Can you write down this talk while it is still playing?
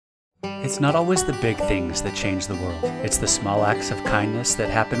It's not always the big things that change the world. It's the small acts of kindness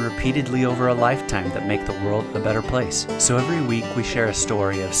that happen repeatedly over a lifetime that make the world a better place. So every week we share a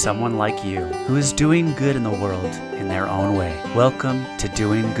story of someone like you who is doing good in the world in their own way. Welcome to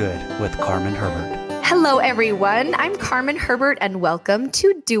Doing Good with Carmen Herbert. Hello, everyone. I'm Carmen Herbert, and welcome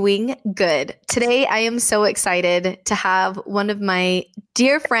to Doing Good. Today, I am so excited to have one of my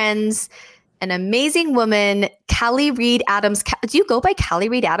dear friends, an amazing woman, Calee Reed Adams. Do you go by Calee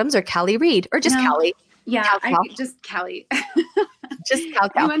Reed Adams or Calee Reed or just Calee? Yeah, Cal. Just Calee. Just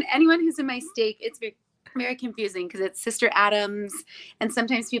Cal. Anyone who's in my stake, it's very confusing because it's Sister Adams, and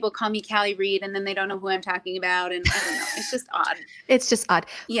sometimes people call me Calee Reed, and then they don't know who I'm talking about, and I don't know. It's just odd. It's just odd.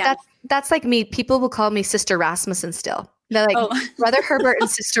 Yeah. That's like me. People will call me Sister Rasmussen still. They're like, Brother Herbert and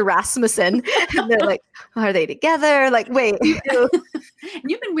Sister Rasmussen. And they're like, are they together? Like, wait. You've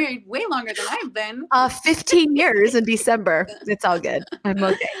been married way longer than I've been. 15 years in December. It's all good. I'm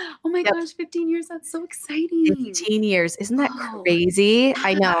okay. Oh my gosh, 15 years. That's so exciting. 15 years. Isn't that crazy?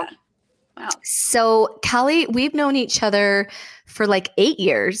 I know. Wow. So, Calee, we've known each other for like 8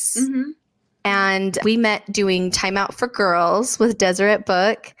 years. Mm-hmm. And we met doing Time Out for Girls with Deseret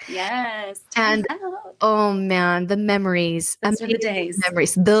Book. Yes. And oh man, the memories. Those were the days.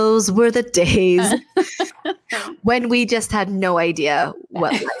 Those were the days when we just had no idea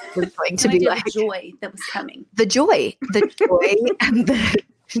what life was going to be like. The joy that was coming. The joy and the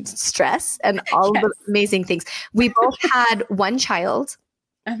stress and all the amazing things. We both had one child.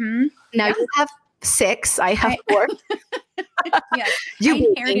 Mm-hmm. Now you have 6. I have 4. Yes, I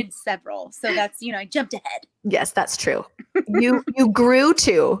inherited several. So that's, I jumped ahead. Yes, that's true. You grew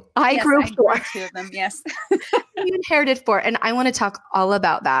 2. I grew 4. Grew 2 of them, yes. You inherited 4. And I want to talk all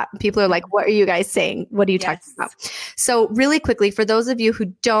about that. People are like, what are you guys saying? What are you talking about? So really quickly, for those of you who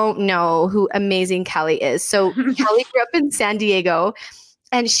don't know who amazing Calee is. So Calee grew up in San Diego.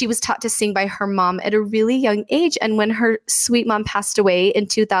 And she was taught to sing by her mom at a really young age. And when her sweet mom passed away in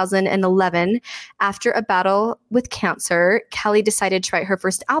 2011, after a battle with cancer, Calee decided to write her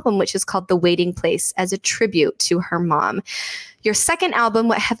first album, which is called The Waiting Place, as a tribute to her mom. Your second album,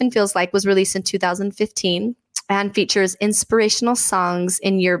 What Heaven Feels Like, was released in 2015 and features inspirational songs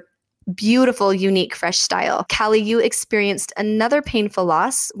in your beautiful, unique, fresh style. Calee, you experienced another painful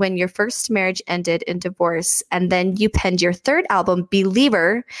loss when your first marriage ended in divorce, and then you penned your third album,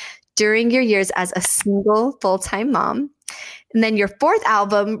 Believer, during your years as a single full-time mom. And then your fourth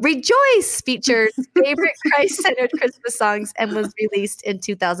album, Rejoice, features favorite Christ-centered Christmas songs and was released in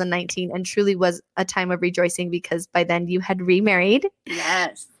 2019 and truly was a time of rejoicing because by then you had remarried.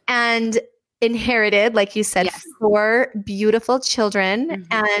 Yes. And inherited, like you said, 4 beautiful children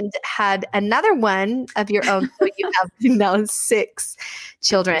and had another one of your own. So you have now 6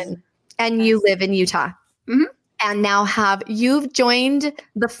 children and you live in Utah and now you've joined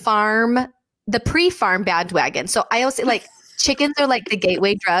the pre-farm bandwagon. So I always say like chickens are like the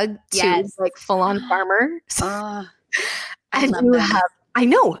gateway drug to like full-on farmer. And I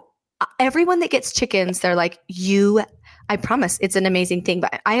know everyone that gets chickens, they're like, I promise it's an amazing thing,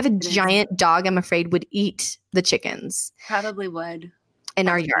 but I have a giant dog I'm afraid would eat the chickens. Probably would. In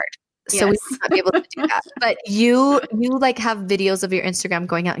our yard. So we would not be able to do that. But you like have videos of your Instagram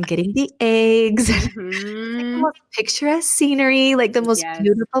going out and getting the eggs. The most picturesque scenery, like the most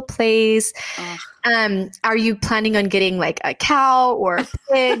beautiful place. Are you planning on getting like a cow or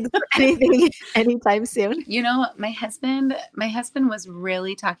pigs or anything anytime soon? My husband was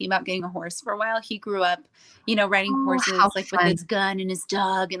really talking about getting a horse for a while. He grew up, riding horses like fun. With his gun and his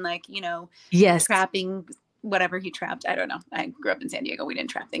dog and like, trapping whatever he trapped. I don't know. I grew up in San Diego. We didn't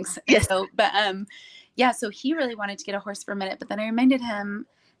trap things. Yes. So he really wanted to get a horse for a minute, but then I reminded him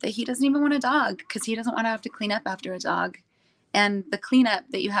that he doesn't even want a dog because he doesn't want to have to clean up after a dog. And the cleanup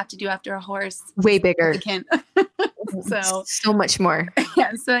that you have to do after a horse. Way bigger. So much more.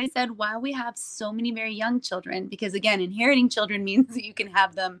 Yeah. So I said, while we have so many very young children, because again, inheriting children means that you can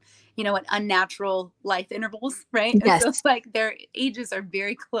have them, at unnatural life intervals, right? Yes. And so it's like their ages are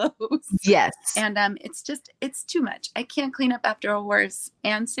very close. Yes. And it's too much. I can't clean up after a horse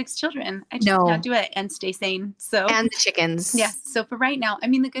and 6 children. I just can't do it and stay sane. So and the chickens. Yes. So for right now,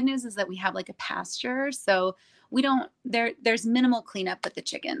 the good news is that we have like a pasture. So we don't, there's minimal cleanup with the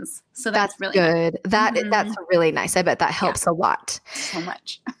chickens. So that's really good. That's really nice. I bet that helps a lot. So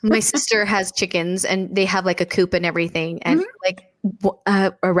much. My sister has chickens and they have like a coop and everything. And like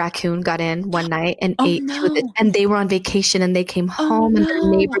a raccoon got in one night and ate 2 of it. And they were on vacation and they came home and their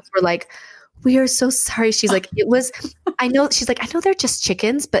neighbors were like, we are so sorry. She's like, I know they're just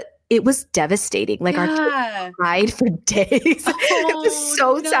chickens, but it was devastating. Like our kids cried for days. It was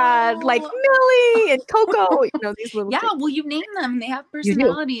so sad. Like Millie and Coco, these little things. Well, you name them. They have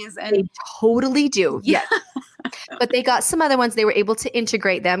personalities. And they totally do. Yeah. But they got some other ones. They were able to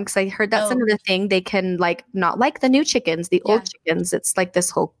integrate them because I heard that's another thing. They can not like the new chickens, the old chickens. It's like this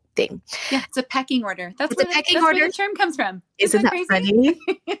whole thing. Yeah, it's a pecking order. That's where the term comes from. Isn't that crazy?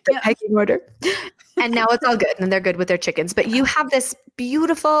 The pecking order. And now it's all good, and they're good with their chickens. But you have this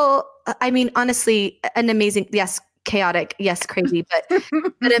beautiful, honestly, an amazing, yes, chaotic, yes, crazy, but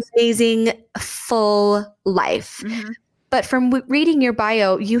an amazing full life. Mm-hmm. But from reading your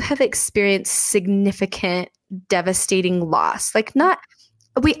bio, you have experienced significant, devastating loss.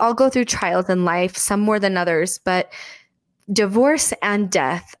 We all go through trials in life, some more than others, but divorce and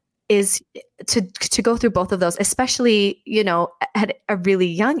death is to go through both of those, especially, at a really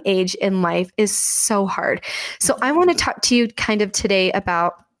young age in life, is so hard. So I want to talk to you kind of today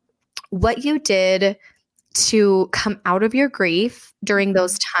about what you did to come out of your grief during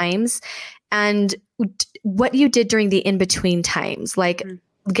those times and what you did during the in-between times, like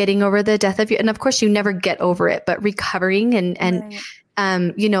getting over the death of and of course you never get over it, but recovering and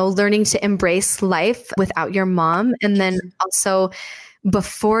learning to embrace life without your mom. And then also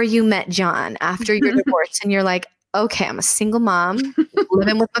before you met John, after your divorce, and you're like, okay, I'm a single mom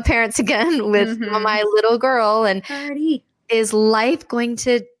living with my parents again with my little girl. And is life going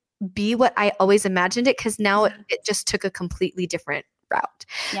to be what I always imagined it? Because now it just took a completely different route.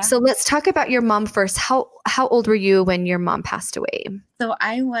 Yeah. So let's talk about your mom first. How old were you when your mom passed away? So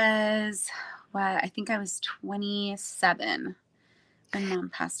I was, I think I was 27 when mom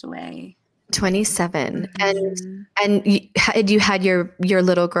passed away. 27. And you had your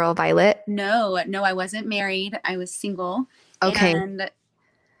little girl, Violet? No, I wasn't married. I was single. Okay. And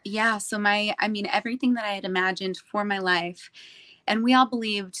so everything that I had imagined for my life, and we all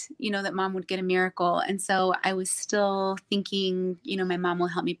believed, that mom would get a miracle. And so I was still thinking, my mom will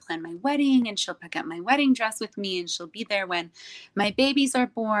help me plan my wedding, and she'll pick up my wedding dress with me, and she'll be there when my babies are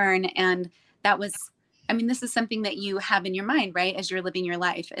born. And that was, this is something that you have in your mind, right? As you're living your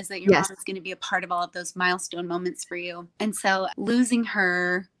life, is that your mom is going to be a part of all of those milestone moments for you. And so losing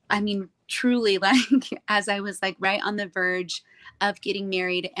her, truly, as I was right on the verge of getting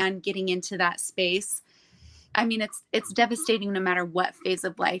married and getting into that space, it's devastating no matter what phase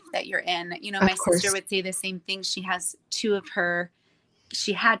of life that you're in. My sister would say the same thing. She had two of her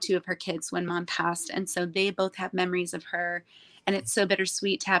kids when mom passed. And so they both have memories of her. And it's so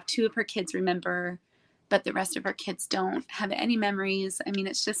bittersweet to have two of her kids remember, but the rest of her kids don't have any memories.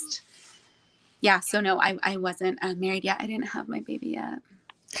 It's just, so no, I wasn't married yet. I didn't have my baby yet.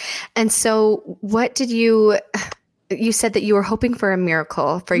 And so what did you said that you were hoping for a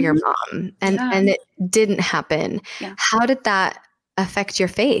miracle for your mom and it didn't happen. Yeah. How did that affect your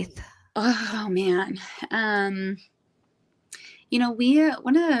faith? Oh man. One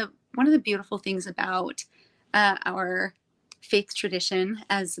of the beautiful things about our faith tradition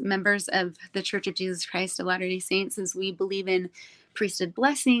as members of the Church of Jesus Christ of Latter-day Saints is we believe in priesthood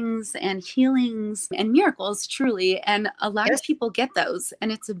blessings and healings and miracles, truly. And a lot of people get those.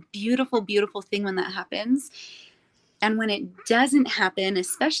 And it's a beautiful, beautiful thing when that happens. And when it doesn't happen,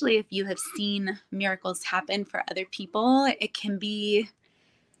 especially if you have seen miracles happen for other people, it can be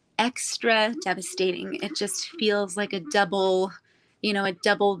extra devastating. It just feels like a double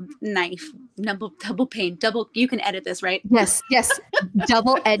knife, double pain, you can edit this, right? Yes.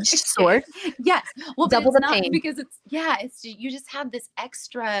 Double-edged sword. Yes. Well, double the pain. Because you just have this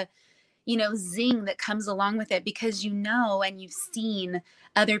extra, zing that comes along with it because and you've seen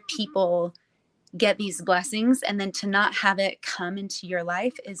other people get these blessings, and then to not have it come into your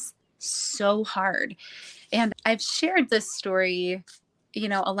life is so hard. And I've shared this story,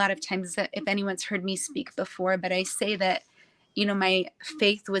 a lot of times, that if anyone's heard me speak before, but I say that, my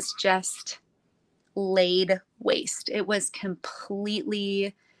faith was just laid waste. It was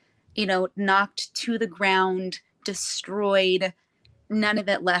completely, knocked to the ground, destroyed, none of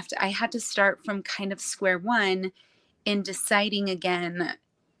it left. I had to start from kind of square one in deciding again,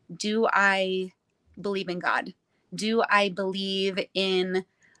 do I believe in God? Do I believe in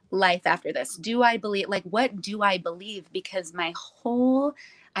life after this? Do I believe, what do I believe? Because my whole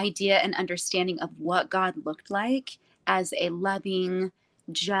idea and understanding of what God looked like as a loving,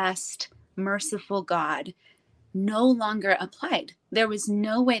 just, merciful God no longer applied. There was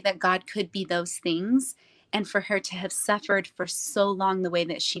no way that God could be those things, and for her to have suffered for so long the way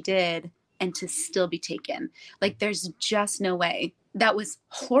that she did and to still be taken. There's just no way. That was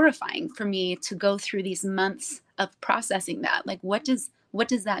horrifying for me to go through these months of processing that. What does what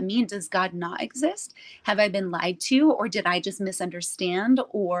does that mean? Does God not exist? Have I been lied to, or did I just misunderstand,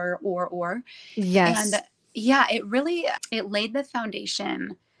 or? Yes. And yeah, it laid the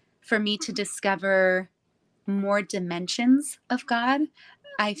foundation for me to discover more dimensions of God.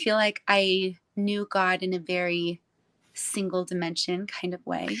 I feel like I knew God in a very single dimension kind of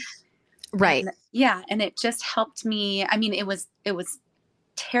way. Right. And yeah. And it just helped me. I mean, it was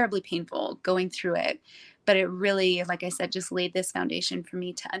terribly painful going through it, but it really, like I said, just laid this foundation for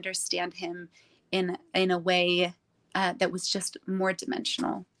me to understand him in a way that was just more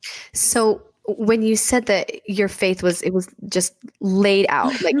dimensional. So when you said that your faith was just laid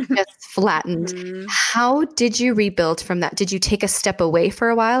out, like just flattened, Mm-hmm. how did you rebuild from that? Did you take a step away for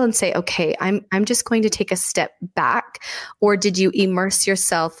a while and say, okay, I'm just going to take a step back? Or did you immerse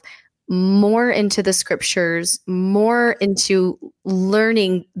yourself more into the scriptures, more into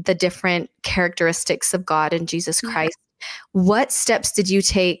learning the different characteristics of God and Jesus Christ? What steps did you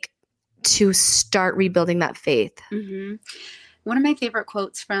take to start rebuilding that faith? Mm-hmm. One of my favorite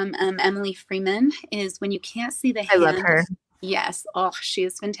quotes from Emily Freeman is, when you can't see the hand. I love her. Yes. Oh, she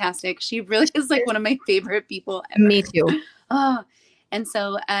is fantastic. She really is like one of my favorite people ever. Me too. Oh, and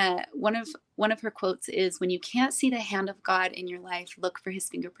so one of her quotes is, when you can't see the hand of God in your life, look for his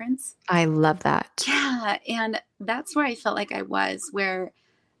fingerprints. I love that. Yeah. And that's where I felt like I was, where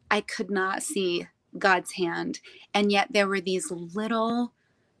I could not see God's hand. And yet there were these little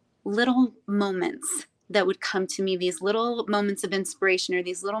moments that would come to me, these little moments of inspiration, or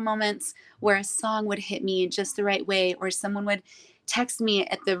these little moments where a song would hit me in just the right way, or someone would text me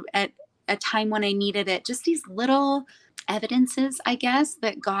at a time when I needed it. Just these little evidences, I guess,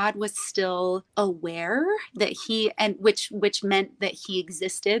 that God was still aware that and which meant that he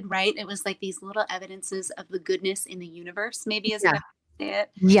existed, right? It was like these little evidences of the goodness in the universe, maybe is how I say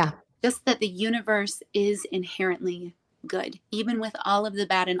it. Yeah. Just that the universe is inherently good, even with all of the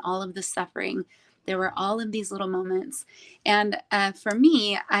bad and all of the suffering. There were all of these little moments. And for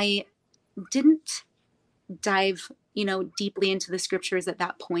me, I didn't dive, deeply into the scriptures at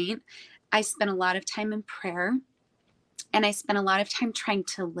that point. I spent a lot of time in prayer, and I spent a lot of time trying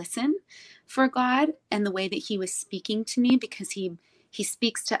to listen for God and the way that he was speaking to me, because he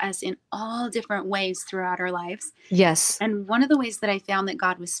speaks to us in all different ways throughout our lives. Yes. And one of the ways that I found that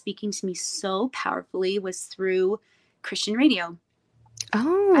God was speaking to me so powerfully was through Christian radio.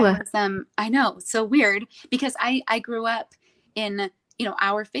 Oh, I know, so weird, because I grew up in,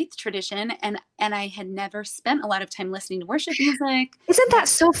 our faith tradition, and I had never spent a lot of time listening to worship music. Isn't that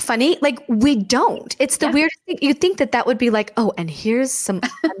so funny? Like, we don't. It's the weirdest thing. You think that would be like, oh, and here's some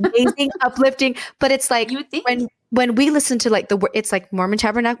amazing uplifting, but it's like when we listen to like it's like Mormon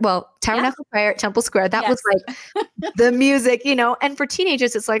Tabernacle Choir at Temple Square. That was like the music, and for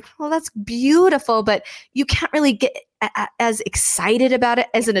teenagers, it's like, well, that's beautiful, but you can't really get as excited about it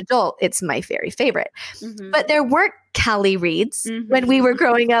as an adult. It's my very favorite. Mm-hmm. But there weren't Calee Reeds when we were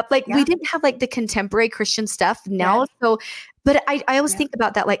growing up. Like we didn't have like the contemporary Christian stuff now. So, but I always think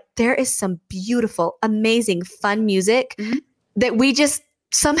about that. Like there is some beautiful, amazing, fun music that we just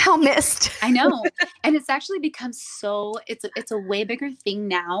somehow missed. I know. And it's actually become it's a way bigger thing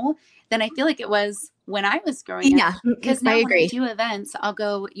now than I feel like it was when I was growing up. Because now when I do events, I'll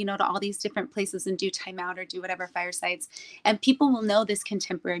go, to all these different places and do Time Out or do whatever firesides, and people will know this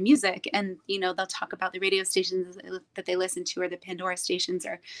contemporary music, and, they'll talk about the radio stations that they listen to, or the Pandora stations,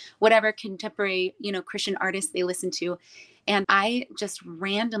 or whatever contemporary, Christian artists they listen to. And I just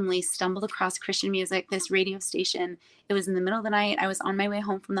randomly stumbled across Christian music, this radio station. It was in the middle of the night. I was on my way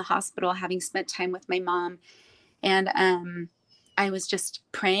home from the hospital, having spent time with my mom. And I was just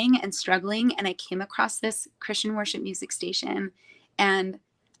praying and struggling. And I came across this Christian worship music station. And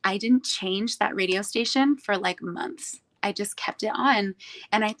I didn't change that radio station for like months. I just kept it on.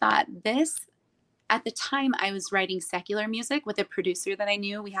 And I thought at the time, I was writing secular music with a producer that I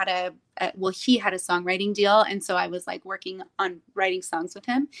knew. We had he had a songwriting deal. And so I was like working on writing songs with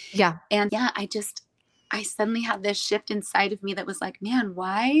him. Yeah. And I suddenly had this shift inside of me that was like, man,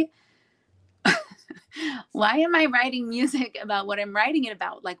 why am I writing music about what I'm writing it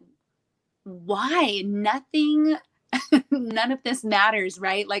about? Like, why? None of this matters,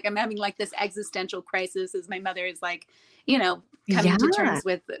 right? Like I'm having like this existential crisis as my mother is like, coming to terms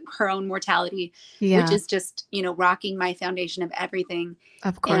with her own mortality, which is just, rocking my foundation of everything.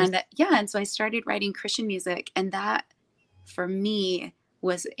 Of course. And and so I started writing Christian music, and that for me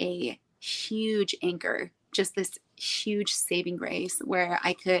was a huge anchor, just this huge saving grace where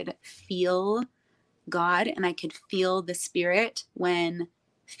I could feel God and I could feel the Spirit when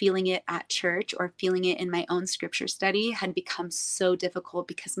feeling it at church or feeling it in my own scripture study had become so difficult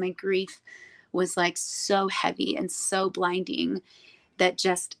because my grief was like so heavy and so blinding that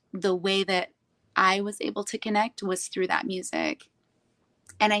just the way that I was able to connect was through that music.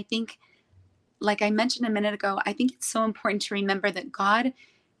 And I think, like I mentioned a minute ago, I think it's so important to remember that God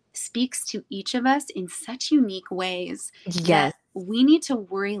speaks to each of us in such unique ways. Yes. We need to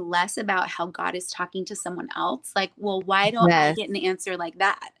worry less about how God is talking to someone else. Like, well, why don't I get an answer like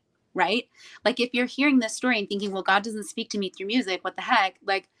that? Right? Like, if you're hearing this story and thinking, well, God doesn't speak to me through music, what the heck?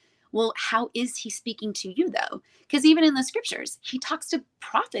 Like, well, how is he speaking to you though? Because even in the scriptures, he talks to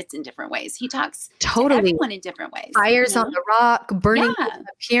prophets in different ways. He talks to everyone in different ways. Fires on the rock, burning,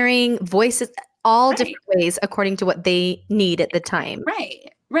 appearing, voices, all different ways according to what they need at the time.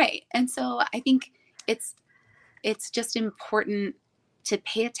 Right. And so I think it's just important to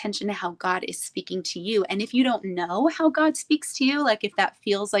pay attention to how God is speaking to you. And if you don't know how God speaks to you, like if that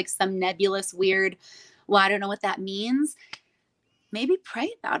feels like some nebulous, weird, well, I don't know what that means, maybe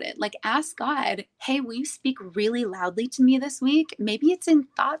pray about it. Like ask God, hey, will you speak really loudly to me this week? Maybe it's in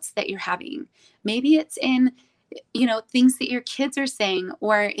thoughts that you're having. Maybe it's in, things that your kids are saying,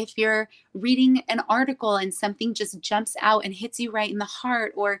 or if you're reading an article and something just jumps out and hits you right in the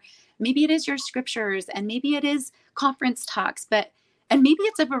heart, or maybe it is your scriptures, and maybe it is conference talks, and maybe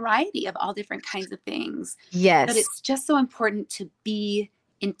it's a variety of all different kinds of things. Yes. But it's just so important to be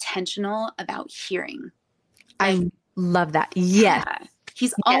intentional about hearing. I love that. Yes. Yeah.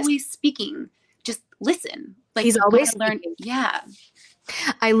 He's always speaking. Just listen. Like he's always speaking. Yeah.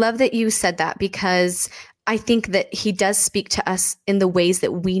 I love that you said that, because I think that he does speak to us in the ways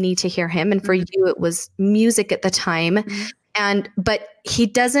that we need to hear him. And for you, it was music at the time. But he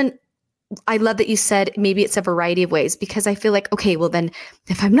doesn't, I love that you said maybe it's a variety of ways, because I feel like, okay, well then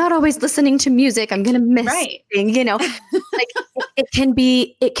if I'm not always listening to music, I'm going to miss things, like it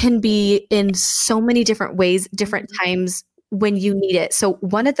can be in so many different ways, different times when you need it. So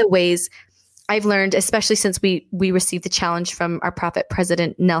one of the ways I've learned, especially since we received the challenge from our prophet,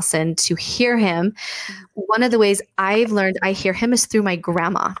 President Nelson, to hear him, one of the ways I've learned I hear him is through my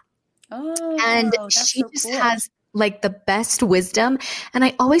grandma. And she just has like the best wisdom. And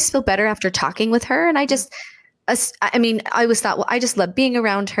I always feel better after talking with her. And I always thought, well, I just love being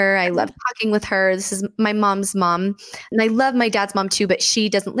around her. I love talking with her. This is my mom's mom. And I love my dad's mom too, but she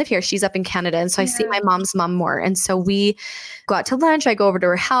doesn't live here. She's up in Canada. And so I see my mom's mom more. And so we go out to lunch. I go over to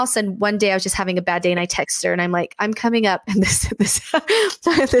her house. And one day I was just having a bad day and I text her and I'm like, I'm coming up. And this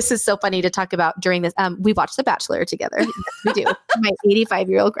is so funny to talk about during this. We watched The Bachelor together. Yes, we do. My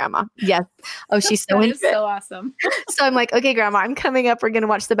 85-year-old grandma. Yes. Oh, she's so into it. So awesome. So I'm like, okay, grandma, I'm coming up. We're going to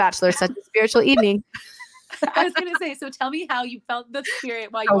watch The Bachelor. Such a spiritual evening. I was going to say, so tell me how you felt the spirit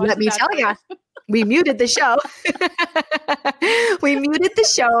while you watched. Let me tell you. We muted the show. We muted the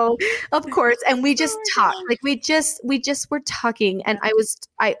show, of course, and we just talked. Like we just were talking, and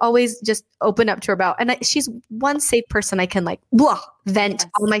I always just open up to her about, and she's one safe person I can vent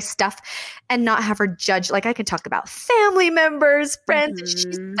all my stuff and not have her judge. Like I can talk about family members, friends, and she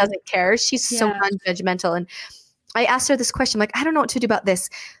doesn't care. She's so non-judgmental. And I asked her this question, like, I don't know what to do about this.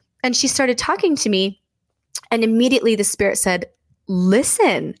 And she started talking to me. And immediately the Spirit said,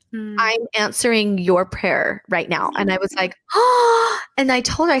 listen, I'm answering your prayer right now. And I was like, oh, and I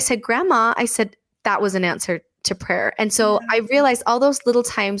told her, I said, Grandma, I said, that was an answer to prayer. And so I realized all those little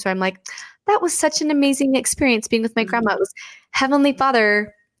times where I'm like, that was such an amazing experience being with my grandma. It was Heavenly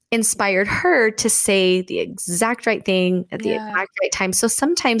Father inspired her to say the exact right thing at the exact right time. So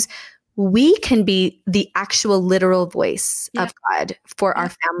sometimes we can be the actual literal voice of God for our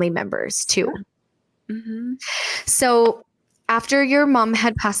family members too. So after your mom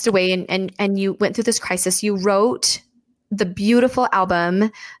had passed away and you went through this crisis, you wrote the beautiful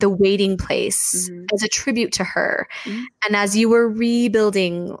album, The Waiting Place, as a tribute to her. And as you were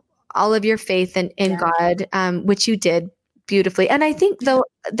rebuilding all of your faith in God, which you did beautifully. And I think though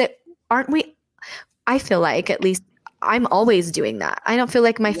that I feel like at least I'm always doing that. I don't feel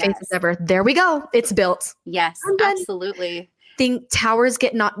like my faith is ever, there we go, it's built. Yes, absolutely. Think towers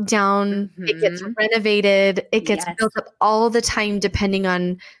get knocked down, it gets renovated, it gets built up all the time depending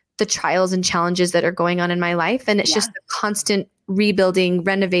on the trials and challenges that are going on in my life. And it's just a constant rebuilding,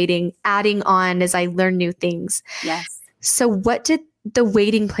 renovating, adding on as I learn new things. Yes. So what did The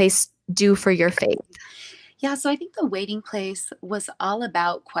Waiting Place do for your faith? Yeah, so I think The Waiting Place was all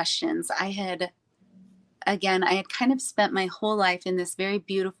about questions. I had kind of spent my whole life in this very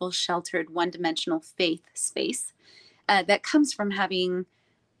beautiful, sheltered, one-dimensional faith space. That comes from having,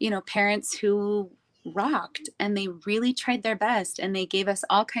 parents who rocked and they really tried their best and they gave us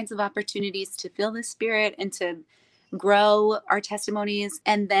all kinds of opportunities to feel the Spirit and to grow our testimonies.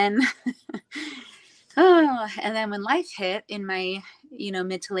 And then, when life hit in my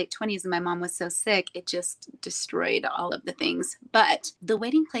mid to late 20s and my mom was so sick, it just destroyed all of the things. But the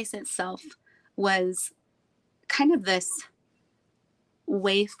waiting place itself was kind of this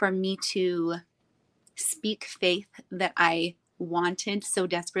way for me to speak faith that I wanted so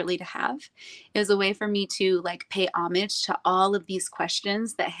desperately to have. It was a way for me to like pay homage to all of these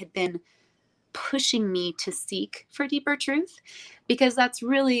questions that had been pushing me to seek for deeper truth, because that's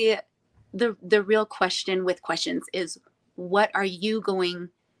really the real question with questions is, what are you going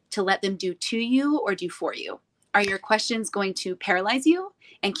to let them do to you or do for you? Are your questions going to paralyze you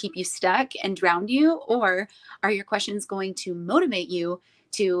and keep you stuck and drown you? Or are your questions going to motivate you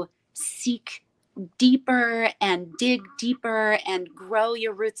to seek deeper and dig deeper and grow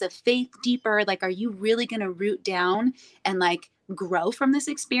your roots of faith deeper? Like, are you really going to root down and like grow from this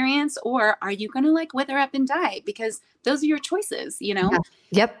experience? Or are you going to like wither up and die? Because those are your choices, Yeah.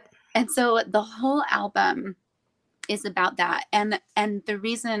 Yep. And so the whole album is about that. And the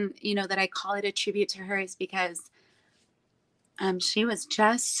reason, that I call it a tribute to her is because she was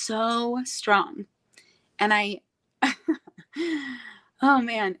just so strong. And oh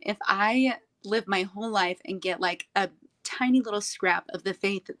man, if I live my whole life and get like a tiny little scrap of the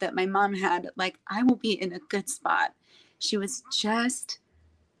faith that my mom had, like I will be in a good spot. She was just,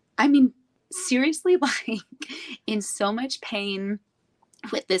 seriously, like in so much pain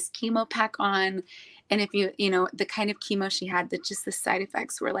with this chemo pack on. And if the kind of chemo she had, that just the side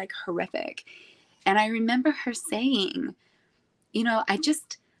effects were like horrific. And I remember her saying, I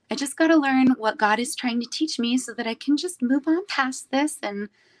just got to learn what God is trying to teach me so that I can just move on past this and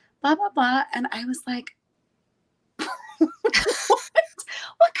blah, blah, blah. And I was like,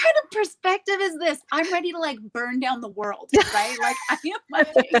 what kind of perspective is this? I'm ready to like burn down the world, right? Like I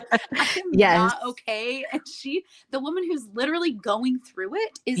am not okay. And the woman who's literally going through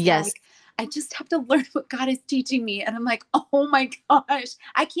it is like, I just have to learn what God is teaching me. And I'm like, oh my gosh,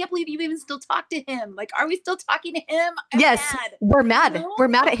 I can't believe you even still talk to him. Like, are we still talking to him? Mad. We're mad. We're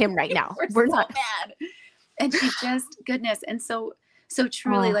mad at him right now. We're so not mad. And she just, goodness. And so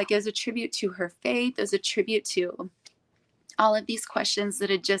truly, like, it was a tribute to her faith. It was a tribute to all of these questions that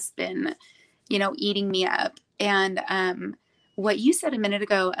had just been, eating me up. And what you said a minute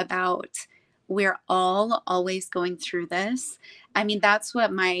ago about we're all always going through this. That's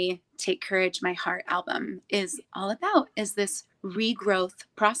what my Take Courage, My Heart album is all about, is this regrowth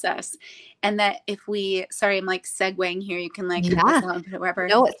process. And that sorry, I'm like segueing here. You can like, put it wherever.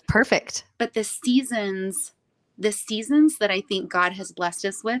 No, it's perfect. But the seasons that I think God has blessed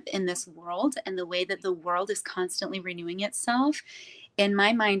us with in this world, and the way that the world is constantly renewing itself, in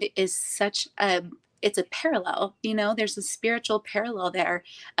my mind is it's a parallel, there's a spiritual parallel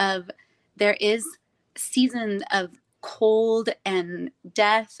there is season of cold and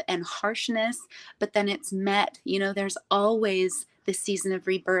death and harshness, but then it's met, there's always the season of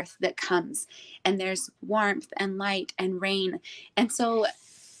rebirth that comes, and there's warmth and light and rain. And so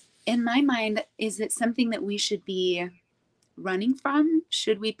in my mind, is it something that we should be running from?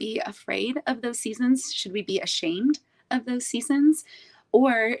 Should we be afraid of those seasons? Should we be ashamed of those seasons?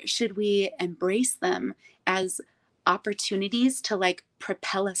 Or should we embrace them as opportunities to like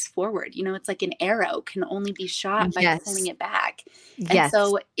propel us forward? It's like an arrow can only be shot by pulling it back. And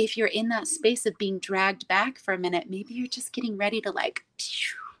so if you're in that space of being dragged back for a minute, maybe you're just getting ready to like,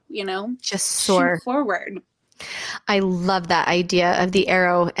 just soar forward. I love that idea of the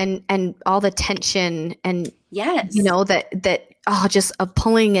arrow and all the tension and that just a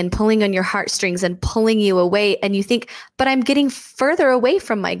pulling on your heartstrings and pulling you away. And you think, but I'm getting further away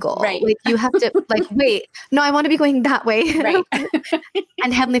from my goal. Right. Like you have to like, wait, no, I want to be going that way. Right.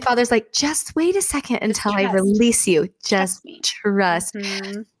 And Heavenly Father's like, just wait a second until I release you. Just trust.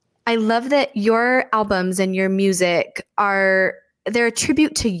 Mm-hmm. I love that your albums and your music they're a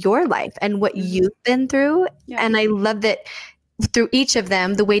tribute to your life and what you've been through. Yeah. And I love that through each of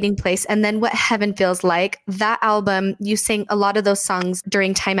them, The Waiting Place, and then What Heaven Feels Like, that album, you sang a lot of those songs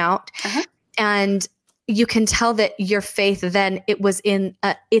during Time Out. Uh-huh. And you can tell that your faith then, it was in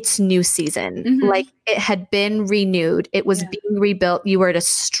its new season. Mm-hmm. Like it had been renewed. It was being rebuilt. You were at a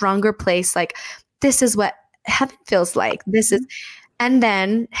stronger place. Like, this is what heaven feels like. This is, and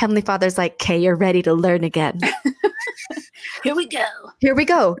then Heavenly Father's like, okay, you're ready to learn again. Here we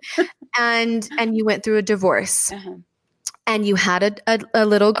go. And you went through a divorce. Uh-huh. And you had a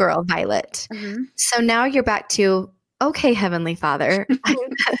little girl, Violet. Mm-hmm. So now you're back to, okay, Heavenly Father.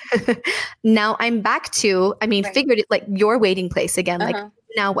 Now I'm back to, figured it like your waiting place again. Uh-huh. Like,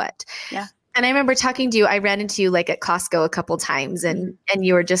 now what? Yeah. And I remember talking to you, I ran into you like at Costco a couple times and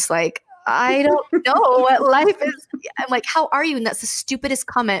you were just like, I don't know what life is. I'm like, how are you? And that's the stupidest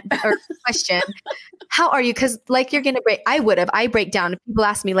comment or question. how are you? Because like you're going to break, I break down. If people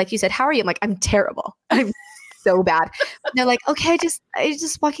ask me, like you said, how are you? I'm like, I'm terrible. I'm so bad. They're like, okay, I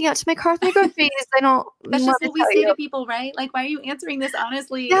just walking out to my car with my groceries. That's just what we say to people, right? Like, why are you answering this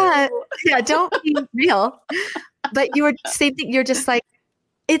honestly? Yeah. Yeah. Don't be real. But you were same thing. You're just like,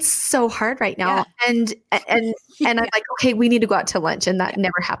 it's so hard right now. Yeah. And I'm like, okay, we need to go out to lunch. And that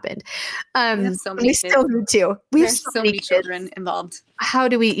never happened. We have so many kids. Still need to. We have so many children involved. How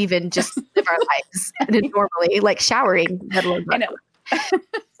do we even just live our lives normally, like showering, let alone I know.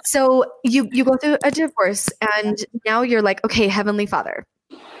 So you go through a divorce and now you're like, okay, Heavenly Father,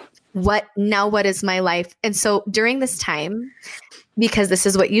 what is my life? And so during this time, because this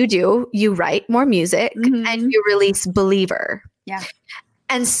is what you do, you write more music and you release Believer. Yeah.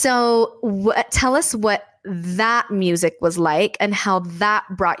 And so tell us what that music was like and how that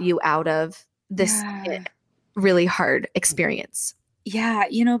brought you out of this really hard experience. Yeah.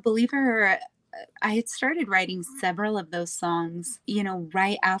 Believer, I had started writing several of those songs,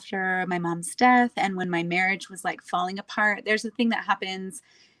 right after my mom's death and when my marriage was like falling apart. There's a thing that happens.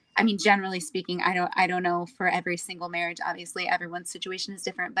 I mean, generally speaking, I don't know for every single marriage, obviously everyone's situation is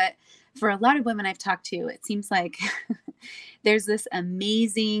different, but for a lot of women I've talked to, it seems like there's this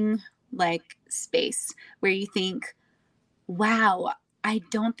amazing like space where you think, wow, I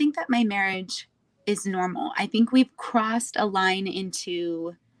don't think that my marriage is normal. I think we've crossed a line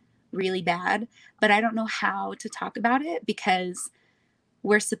into really bad, but I don't know how to talk about it because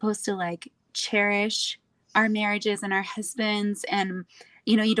we're supposed to like cherish our marriages and our husbands and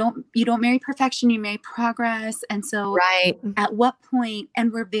you don't marry perfection, you marry progress. And so at what point,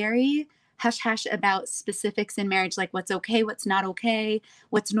 and we're very hush hush about specifics in marriage, like what's okay, what's not okay,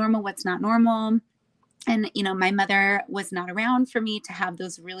 what's normal, what's not normal. And, my mother was not around for me to have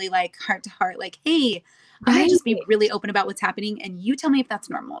those really like heart to heart, like, hey, I'm going to just be really open about what's happening. And you tell me if that's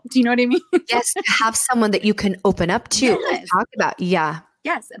normal. Do you know what I mean? Yes. To have someone that you can open up to and talk about. Yeah.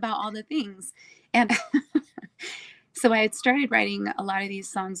 Yes. About all the things. And so I had started writing a lot of these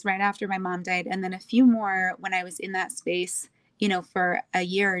songs right after my mom died. And then a few more when I was in that space, for a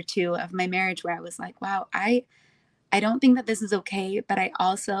year or two of my marriage where I was like, wow, I don't think that this is okay, but I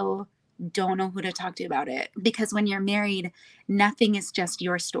also don't know who to talk to about it. Because when you're married, nothing is just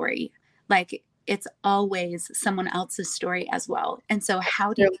your story. Like it's always someone else's story as well. And so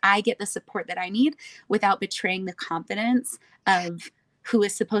how do I get the support that I need without betraying the confidence of who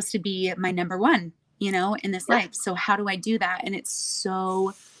is supposed to be my number one, in this life? So how do I do that? And it's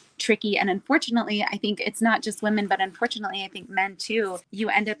so tricky. And unfortunately, I think it's not just women, but unfortunately, I think men too, you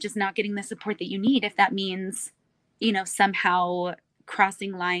end up just not getting the support that you need. If that means, somehow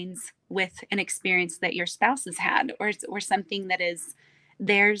crossing lines with an experience that your spouse has had or something that is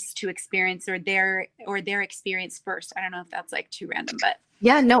theirs to experience or their experience first. I don't know if that's like too random, but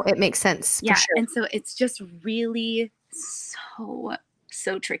yeah, no, it makes sense. Yeah. For sure. And so it's just really so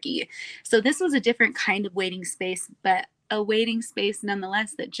tricky. So this was a different kind of waiting space, but a waiting space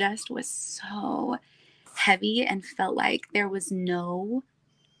nonetheless that just was so heavy and felt like there was no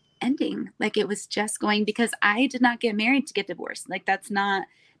ending. Like it was just going, because I did not get married to get divorced. Like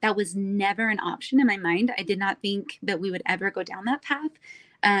that was never an option in my mind. I did not think that we would ever go down that path.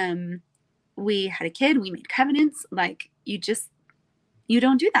 We had a kid, we made covenants. Like you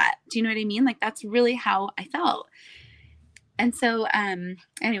don't do that. Do you know what I mean? Like that's really how I felt. And so,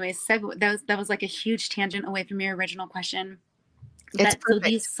 anyways, that was like a huge tangent away from your original question. So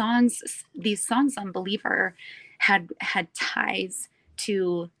these songs on Believer had ties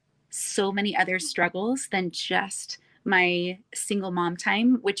to so many other struggles than just my single mom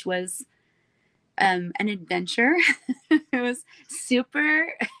time, which was an adventure. It was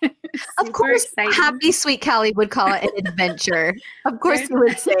super of course, exciting. Happy Sweet Calee would call it an adventure. Of course you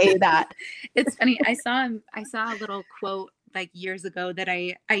would say that. It's funny. I saw a little quote like years ago that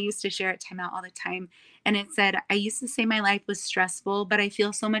I used to share at Timeout all the time. And it said, I used to say my life was stressful, but I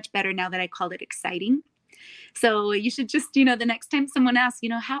feel so much better now that I called it exciting. So you should just, the next time someone asks,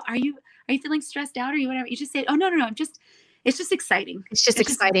 how are you feeling stressed out or you whatever, you just say, oh, no, it's just exciking. It's just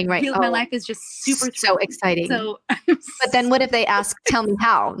exciting, right? My life is just super so exciting. So, but then what if they ask, tell me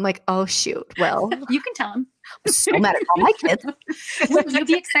how? I'm like, oh shoot. Well, you can tell them. I'm so mad at all my kids. Wouldn't you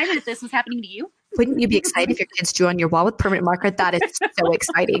be excited if this was happening to you? Wouldn't you be excited if your kids drew on your wall with permanent marker? That is so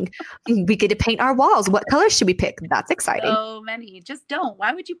exciting. We get to paint our walls. What colors should we pick? That's exciting. So many. Just don't.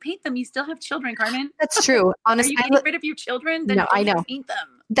 Why would you paint them? You still have children, Carmen. That's true. Honestly, are you getting rid of your children? Then no, I know. Paint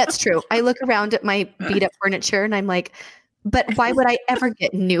them. That's true. I look around at my beat up furniture and I'm like, but why would I ever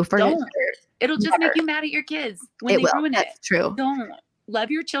get new furniture? Don't. It'll just make you mad at your kids when they ruin it. That's true. Don't. Love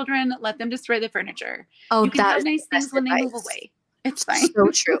your children. Let them destroy the furniture. Oh, you can have nice things when they move away. It's fine.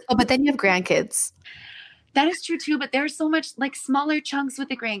 So true. Oh, but then you have grandkids. That is true too, but there's so much like smaller chunks with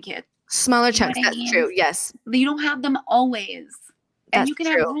the grandkids. Smaller chunks. That's true. Yes. You don't have them always. And you can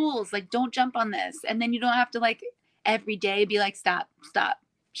true. have rules like don't jump on this. And then you don't have to like every day be like, stop.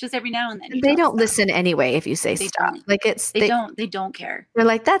 Just every now and then. They don't listen anyway if you say stop. Like they don't care. They're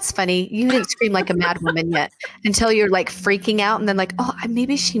like, that's funny. You didn't scream like a mad woman yet until you're like freaking out and then like, oh,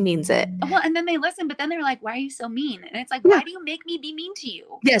 maybe she means it. Well, and then they listen, but then they're like, why are you so mean? And it's like, why do you make me be mean to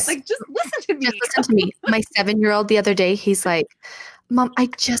you? Yes. Like, just listen to me. Just listen to me. My 7-year-old the other day, he's like, Mom, I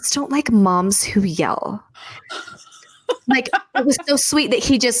just don't like moms who yell. Like, it was so sweet that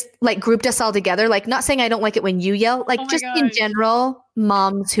he just like grouped us all together. Like, not saying I don't like it when you yell, like just in general,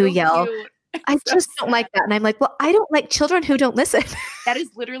 moms who yell. Cute. I just don't like that. And I'm like, well, I don't like children who don't listen. That is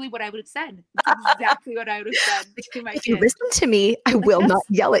literally what I would have said. That's exactly what I would have said to my If you listen to me, I will not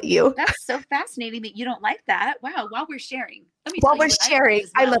yell at you. That's so fascinating that you don't like that. Wow. While we're sharing. While we're sharing.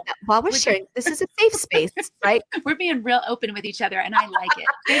 I love that. While we're sharing. This is a safe space, right? We're being real open with each other and I like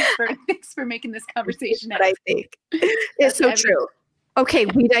it. Thanks for making this conversation. I think it's so true. Okay.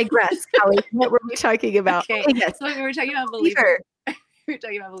 We digress. Calee, what were we talking about? Okay. Yes. So we were talking about believer. We were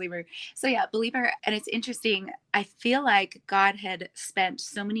talking about believer. So yeah, believer. And it's interesting. I feel like God had spent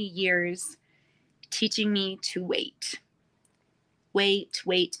so many years teaching me to wait,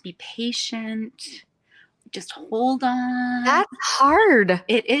 be patient, just hold on. That's hard.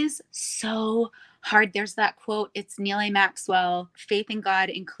 It is so hard. There's that quote. It's Neil A. Maxwell. Faith in God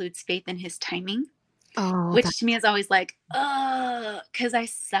includes faith in his timing. Oh, which to me is always like, because I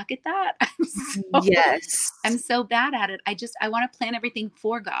suck at that. I'm so bad at it. I want to plan everything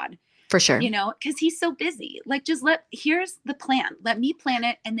for God. For sure. Because he's so busy. Like, here's the plan. Let me plan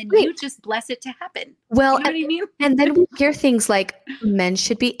it. And then you just bless it to happen. Well, you know what I mean? And then we hear things like men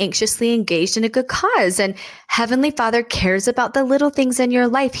should be anxiously engaged in a good cause. And Heavenly Father cares about the little things in your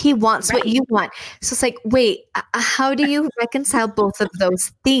life. He wants what you want. So it's like, wait, how do you reconcile both of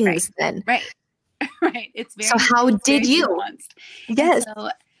those things then? Right. Right. It's very. So how did you? Nuanced. Yes.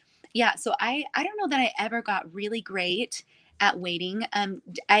 So I don't know that I ever got really great at waiting.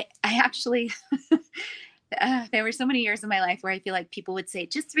 I actually, there were so many years in my life where I feel like people would say,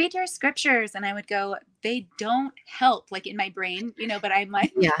 just read your scriptures. And I would go, they don't help like in my brain, but I'm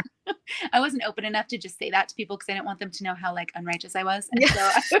like, I wasn't open enough to just say that to people because I didn't want them to know how like unrighteous I was. And so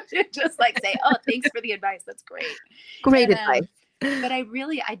I would just like say, oh, thanks for the advice. That's great. Great advice. But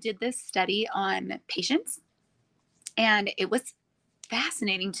I did this study on patience and it was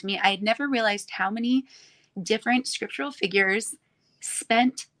fascinating to me. I had never realized how many different scriptural figures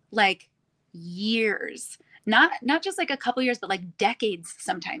spent like years, not just like a couple years, but like decades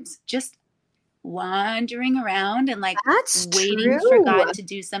sometimes just wandering around and like waiting for God to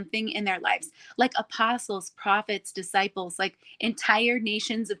do something in their lives. Like apostles, prophets, disciples, like entire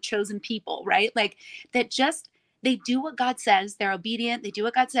nations of chosen people, right? Like that just they do what God says. They're obedient. They do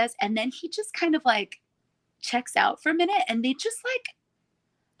what God says. And then he just kind of like checks out for a minute and they just like,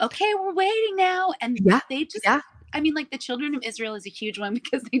 okay, we're waiting now. And they just, I mean, like the children of Israel is a huge one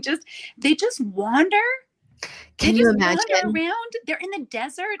because they just wander. Can you imagine? Around. They're in the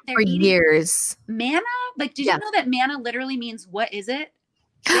desert. They're for eating years. Manna. Like, did you know that manna literally means, what is it?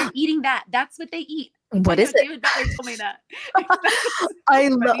 They're eating that. That's what they eat. What is it? David Butler told me that. I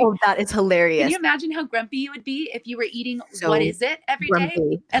love that. It's hilarious. Can you imagine how grumpy you would be if you were eating what is it every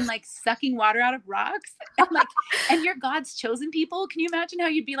day and like sucking water out of rocks and like and you're God's chosen people? Can you imagine how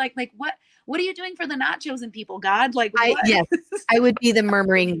you'd be like what are you doing for the not chosen people, God? Like yes, I would be the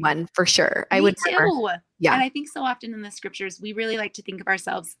murmuring one for sure. I would murmur. Yeah. And I think so often in the scriptures we really like to think of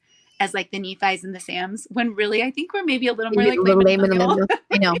ourselves as like the Nephis and the Sams, when really I think we're maybe a little more like lame in the middle.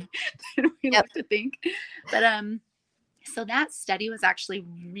 I know. than we like to think. But so that study was actually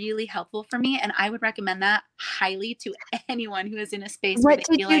really helpful for me, and I would recommend that highly to anyone who is in a space where they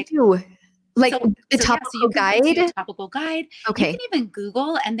feel like do? Like the topical guide? A topical guide. Okay. You can even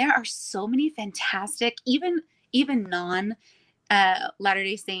Google, and there are so many fantastic, even non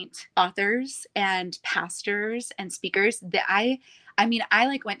Latter-day Saint authors and pastors and speakers that I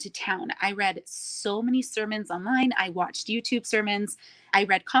like went to town. I read so many sermons online. I watched YouTube sermons. I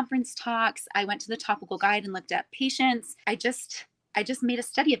read conference talks. I went to the topical guide and looked at patience. I just made a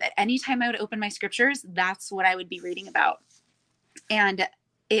study of it. Anytime I would open my scriptures, that's what I would be reading about. And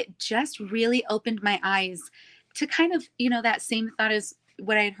it just really opened my eyes to kind of, that same thought as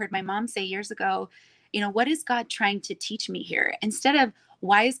what I had heard my mom say years ago. What is God trying to teach me here? Instead of,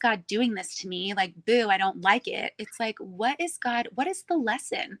 why is God doing this to me? Like, boo, I don't like it. It's like, what is the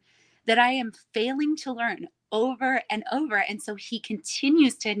lesson that I am failing to learn over and over. And so he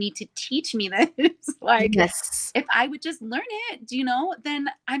continues to need to teach me this. Like, if I would just learn it, then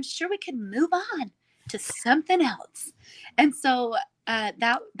I'm sure we could move on to something else. And so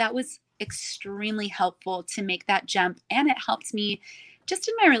that was extremely helpful to make that jump. And it helped me just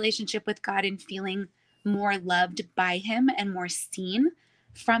in my relationship with God and feeling more loved by him and more seen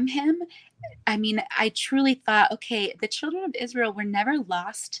from him. I mean, I truly thought, okay, the children of Israel were never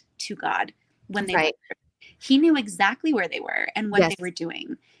lost to God when they were. He knew exactly where they were and what they were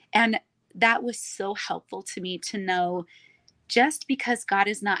doing. And that was so helpful to me to know, just because God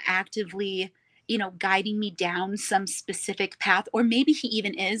is not actively, guiding me down some specific path, or maybe he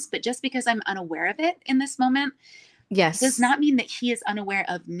even is, but just because I'm unaware of it in this moment, does not mean that he is unaware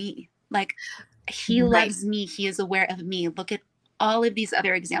of me. Like, he loves me. He is aware of me. Look at all of these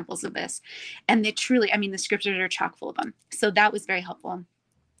other examples of this. And they truly, the scriptures are chock full of them. So that was very helpful.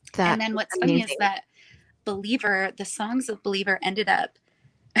 And then what's funny is that the songs of Believer ended up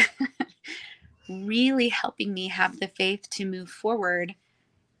really helping me have the faith to move forward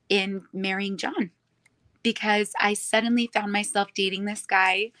in marrying John, because I suddenly found myself dating this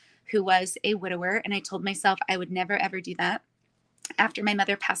guy who was a widower. And I told myself I would never, ever do that. After my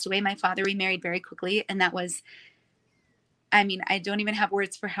mother passed away, my father remarried very quickly. And that was, I don't even have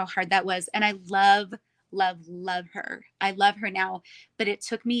words for how hard that was. And I love her. I love her now, but it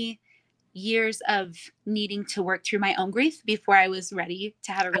took me years of needing to work through my own grief before I was ready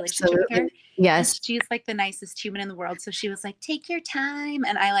to have a relationship with her. Yes. And she's like the nicest human in the world. So she was like, take your time.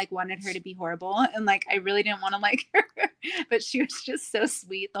 And I wanted her to be horrible. And I really didn't want to like her, but she was just so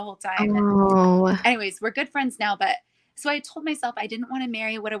sweet the whole time. Oh. And anyways, we're good friends now. But so I told myself I didn't want to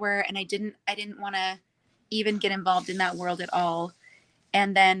marry a widower, and I didn't want to even get involved in that world at all.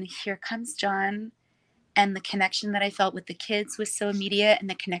 And then here comes John. And the connection that I felt with the kids was so immediate, and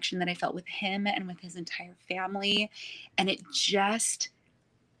the connection that I felt with him and with his entire family. And it just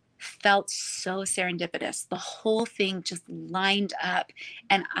felt so serendipitous. The whole thing just lined up,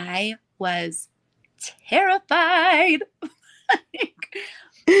 and I was terrified.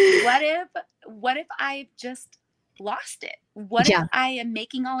 What if I've just lost it? What if I am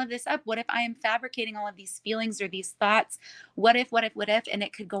making all of this up? What if I am fabricating all of these feelings or these thoughts? What if, and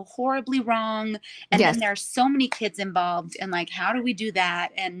it could go horribly wrong. And then there are so many kids involved, and how do we do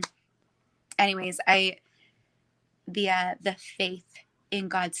that? And anyways, the faith in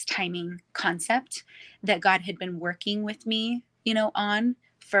God's timing concept that God had been working with me, on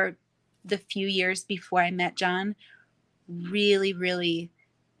for the few years before I met John really, really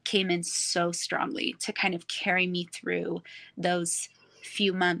came in so strongly to kind of carry me through those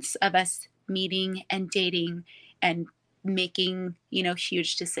few months of us meeting and dating and making,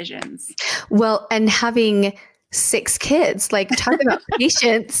 huge decisions. Well, and having 6 kids, talk about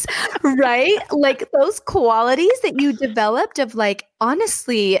patience, right? Those qualities that you developed of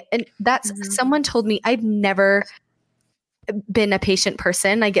honestly, and that's someone told me I've never been a patient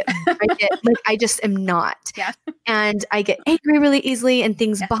person. I just am not. Yeah. And I get angry really easily, and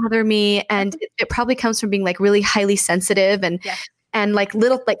things bother me. And it probably comes from being really highly sensitive, and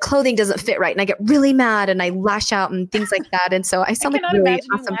little clothing doesn't fit right. And I get really mad and I lash out and things like that. And so I sound like a really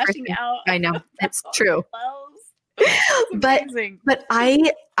awesome person. I know it's true. But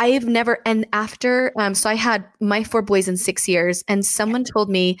I've never, and after, so I had my 4 boys in 6 years, and someone told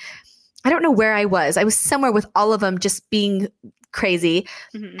me, I don't know where I was somewhere with all of them just being crazy.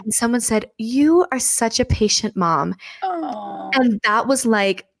 Mm-hmm. And someone said, you are such a patient mom. Aww. And that was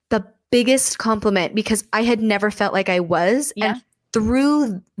the biggest compliment, because I had never felt like I was. Yeah. And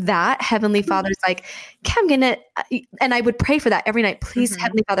through that, Heavenly Father's okay, I'm going to, and I would pray for that every night. Please,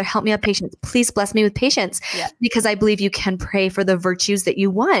 Heavenly Father, help me have patience. Please bless me with patience, because I believe you can pray for the virtues that you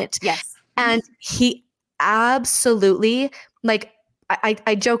want. Yes. And he absolutely,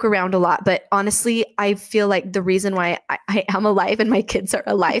 I joke around a lot, but honestly, I feel like the reason why I am alive and my kids are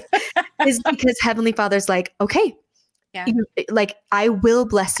alive is because Heavenly Father's okay, I will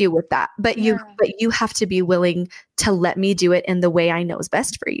bless you with that, but you have to be willing to let me do it in the way I know is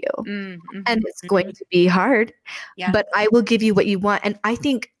best for you. Mm-hmm. And it's going to be hard, but I will give you what you want. And I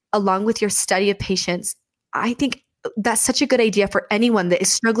think along with your study of patience, I think that's such a good idea for anyone that is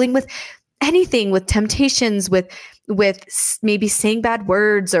struggling with anything, with temptations, with maybe saying bad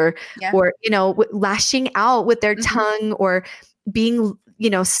words or lashing out with their tongue, or being,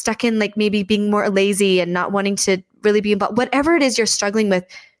 stuck in maybe being more lazy and not wanting to really be involved, whatever it is you're struggling with,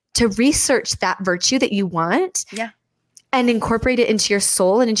 to research that virtue that you want and incorporate it into your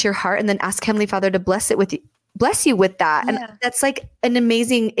soul and into your heart, and then ask Heavenly Father to bless you with that. And that's an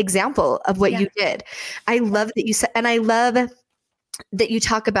amazing example of what you did. I love that you said, and I love that you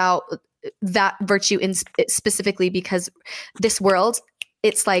talk about that virtue specifically because this world,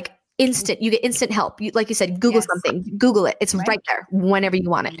 it's like instant. You get instant help. Like you said, Google something, Google it. It's right there whenever you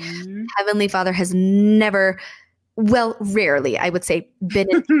want it. Mm-hmm. Heavenly Father has never, well, rarely, I would say, been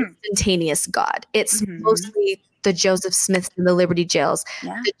an instantaneous God. It's mostly the Joseph Smiths in the Liberty jails,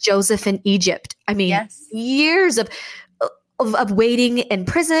 the Joseph in Egypt. I mean, years of waiting in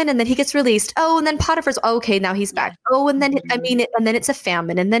prison, and then he gets released. Oh, and then Potiphar's, okay, now he's back. Oh, and then and then it's a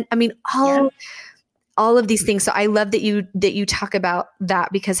famine, and then all of these things. So I love that you talk about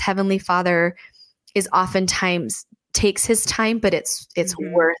that, because Heavenly Father is oftentimes takes his time, but it's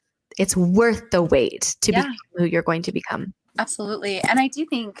worth the wait to become who you're going to become. Absolutely. And I do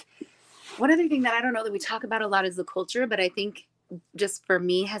think one other thing that I don't know that we talk about a lot is the culture, but I think just for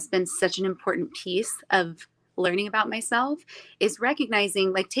me has been such an important piece of learning about myself is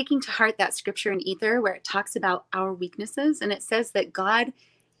recognizing, like taking to heart that scripture in Ether where it talks about our weaknesses. And it says that God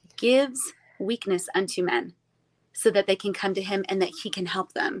gives weakness unto men so that they can come to him and that he can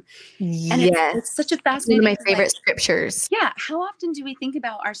help them. And it's such a fascinating, one of my favorite scriptures. Yeah. How often do we think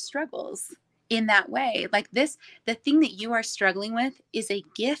about our struggles in that way? Like the thing that you are struggling with is a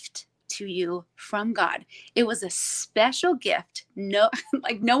gift to you from God. It was a special gift. No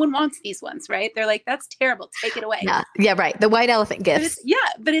one wants these ones, right? They're like, that's terrible. Take it away. Yeah, right. The white elephant gifts.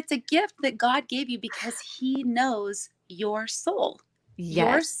 But it's a gift that God gave you because he knows your soul. Yes.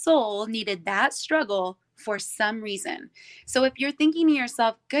 Your soul needed that struggle for some reason. So if you're thinking to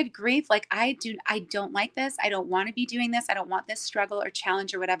yourself, good grief, like I don't like this. I don't want to be doing this. I don't want this struggle or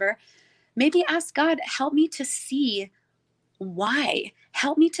challenge or whatever. Maybe ask God, help me to see why.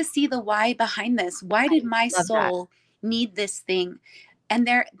 Help me to see the why behind this. Why did my soul need this thing? And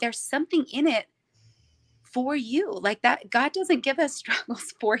there's something in it for you. Like that, God doesn't give us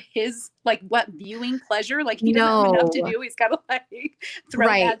struggles for his, like, what, viewing pleasure? Like he doesn't have enough to do. He's got to like throw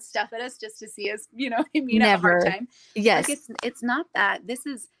bad stuff at us just to see us, have a hard time. Yes. Like it's not that. This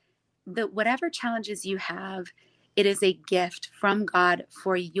is whatever challenges you have, it is a gift from God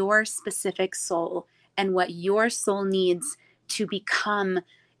for your specific soul and what your soul needs to become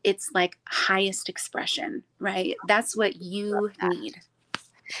its like highest expression, right? That's what you need.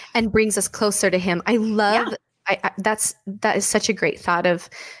 And brings us closer to him. I love, that is such a great thought of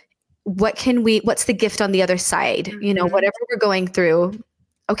what's the gift on the other side? Mm-hmm. Whatever we're going through.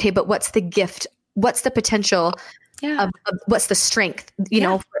 Okay, but what's the gift? What's the potential of what's the strength?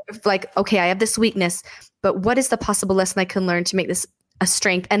 Like, okay, I have this weakness, but what is the possible lesson I can learn to make this a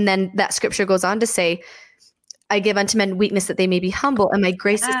strength? And then that scripture goes on to say, I give unto men weakness that they may be humble, and my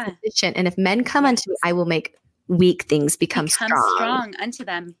grace is sufficient. And if men come unto me, I will make weak things become strong unto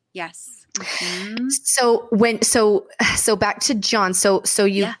them. Yes. Mm-hmm. So back to John. So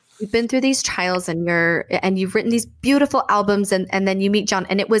you've been through these trials and you've written these beautiful albums and then you meet John,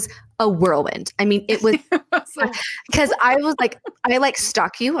 and it was a whirlwind. I mean, it was because I was like, I like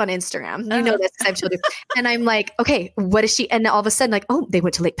stalk you on Instagram. You know this because I've told you. And I'm like, okay, what is she? And all of a sudden, like, oh, they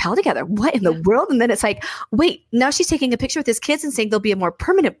went to Lake Powell together. What in the world? And then it's like, wait, now she's taking a picture with his kids and saying they'll be a more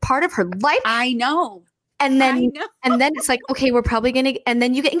permanent part of her life. I know. And then it's like, okay, we're probably going to, and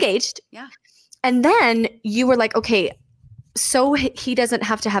then you get engaged. Yeah. And then you were like, okay, so he doesn't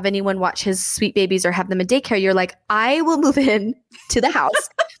have to have anyone watch his sweet babies or have them in daycare. You're like, I will move in to the house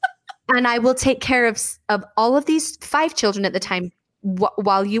and I will take care of all of these 5 children at the time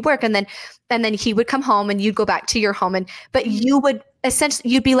while you work. And then he would come home and you'd go back to your home. But you would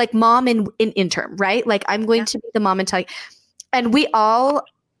essentially, you'd be like mom in interim, right? Like I'm going to be the mom until, and we all,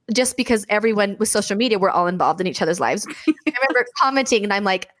 just because everyone with social media, we're all involved in each other's lives. I remember commenting and I'm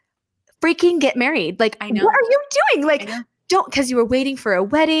like, freaking get married. Like, I know. What are you doing? Like, don't, because you were waiting for a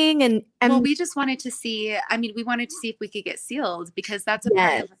wedding and well, we just wanted to see, we wanted to see if we could get sealed because that's a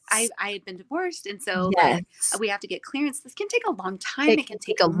part of, I had been divorced. And so like, we have to get clearance. This can take a long time. It can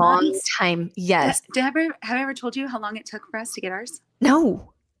take a long time. Yes. Have I ever told you how long it took for us to get ours?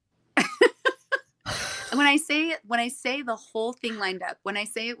 No. When I say the whole thing lined up, when I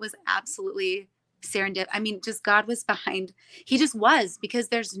say it was absolutely serendip, just God was behind. He just was, because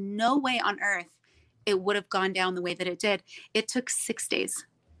there's no way on earth it would have gone down the way that it did. It took 6 days.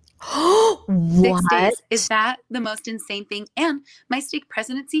 What? 6 days. Is that the most insane thing? And my stake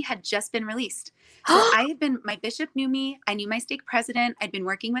presidency had just been released. So my bishop knew me. I knew my stake president. I'd been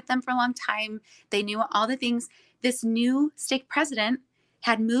working with them for a long time. They knew all the things. This new stake president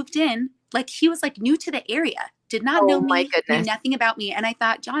had moved in. Like he was like new to the area, did not know me, knew nothing about me. And I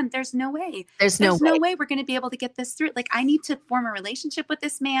thought, John, there's no way. There's no way we're going to be able to get this through. Like I need to form a relationship with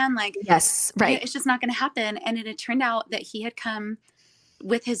this man. Like, yes, right. It's just not going to happen. And it had turned out that he had come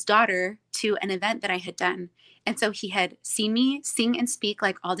with his daughter to an event that I had done. And so he had seen me sing and speak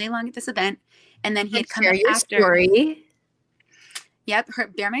like all day long at this event. And then he had come up after. Story. Yep.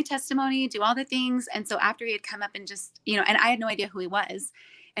 Bear my testimony, do all the things. And so after he had come up and just, you know, and I had no idea who he was.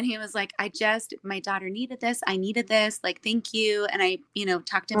 And he was like, my daughter needed this. I needed this. Like, thank you. And I, you know,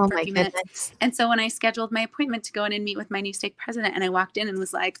 talked to him for a few minutes. And so when I scheduled my appointment to go in and meet with my new stake president, and I walked in and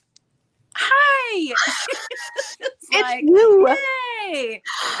was like, hi. It's like, you. Hey.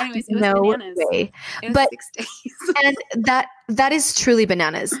 Anyways, it was bananas. Way. It was but 6 days. And that is truly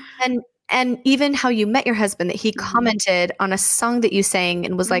bananas. And even how you met your husband, that he commented on a song that you sang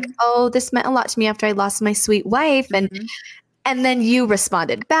and was like, oh, this meant a lot to me after I lost my sweet wife. And then you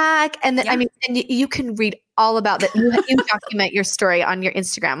responded back. And then, I mean, and you can read all about that. You document your story on your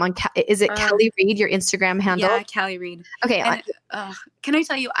Instagram. Is it Calee Reed, your Instagram handle? Yeah, Calee Reed. Okay. And, can I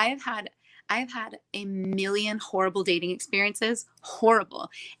tell you, I've had a million horrible dating experiences. Horrible.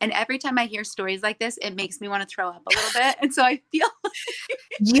 And every time I hear stories like this, it makes me want to throw up a little bit. And so I feel like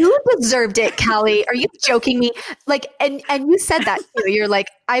you deserved it, Calee. Are you joking me? Like, and you said that too. You're like,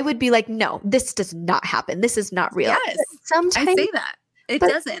 I would be like, no, this does not happen. This is not real. Yes. Sometimes I say that. It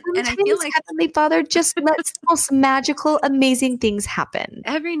doesn't. And I feel like Heavenly Father just lets the most magical, amazing things happen.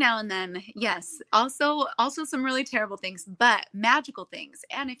 Every now and then. Yes. Also some really terrible things, but magical things.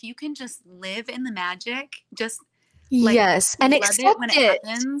 And if you can just live in the magic, just yes. And accept when it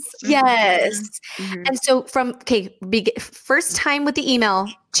happens. Yes. And so from, first time with the email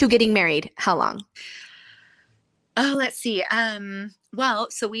to getting married, how long? Oh, let's see. Well,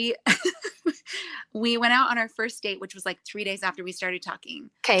 so we went out on our first date, which was like 3 days after we started talking.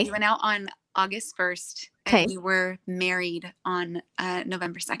 Okay. We went out on August 1st. And we were married on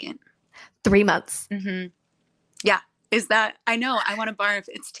November 2nd. 3 months. Yeah. Is that, I know, I want to barf.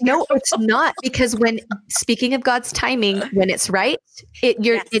 It's terrible. No, it's not, because speaking of God's timing, when it's right,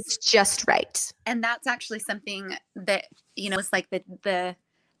 it's just right. And that's actually something that, you know, it's like the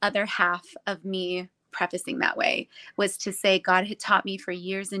other half of me prefacing that way was to say God had taught me for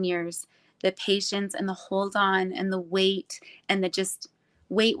years and years the patience and the hold on and the wait and the just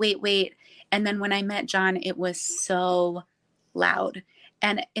wait. And then when I met John, it was so loud.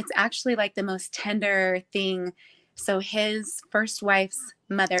 And it's actually like the most tender thing. So his first wife's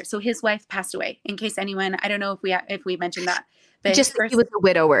mother, so his wife passed away, in case anyone, I don't know if we mentioned that. But just he was a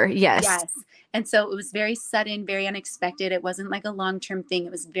widower. Yes. Yes. And so it was very sudden, very unexpected. It wasn't like a long-term thing.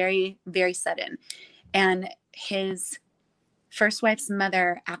 It was very, very sudden. And his first wife's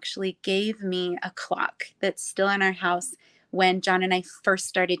mother actually gave me a clock that's still in our house when John and I first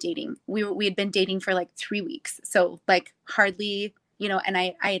started dating. We had been dating for like 3 weeks. So like hardly, you know, and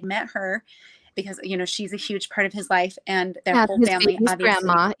I had met her because, you know, she's a huge part of his life and their whole family, obviously.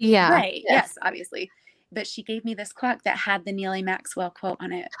 Grandma. Yeah. Right. Yes, obviously. But she gave me this clock that had the Neil A. Maxwell quote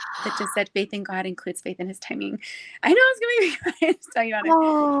on it that just said, faith in God includes faith in his timing. I know it's going to make me cry to tell you about it.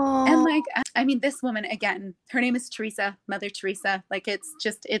 Aww. And like, I mean, this woman, again, her name is Teresa, Mother Teresa. Like it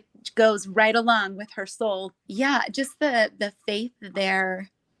goes right along with her soul. Yeah. Just the faith there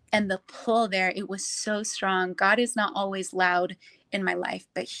and the pull there. It was so strong. God is not always loud in my life,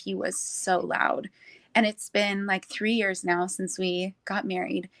 but he was so loud. And it's been like 3 years now since we got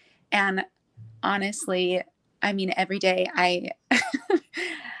married. And honestly, I mean, every day I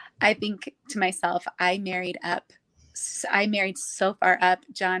think to myself, I married so far up.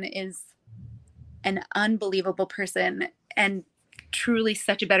 John is an unbelievable person and truly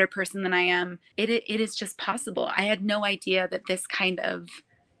such a better person than I am. It is just possible. I had no idea that this kind of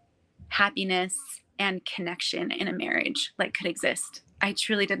happiness and connection in a marriage like could exist. I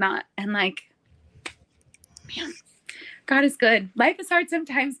truly did not. And like, man, God is good. Life is hard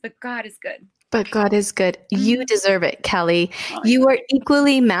sometimes, but God is good. But God is good. You deserve it, Calee. You are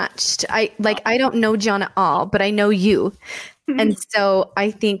equally matched. I don't know John at all, but I know you. And so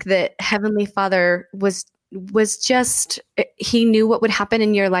I think that Heavenly Father was just, he knew what would happen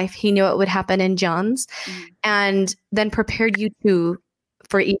in your life. He knew what would happen in John's, and then prepared you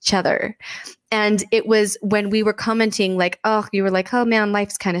for each other. And it was when we were commenting like, oh, you were like, oh man,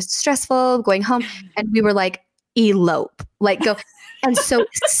 life's kind of stressful, going home. And we were like, elope, like go. And so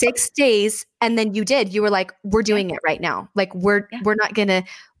 6 days. And then you were like, we're doing it right now. Like we're not going to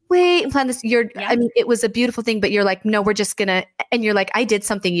wait and plan this. I mean, it was a beautiful thing, but you're like, no, we're just going to, and you're like, I did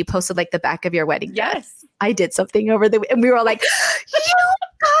something. You posted like the back of your wedding dress. Yes. I did something and we were all like, you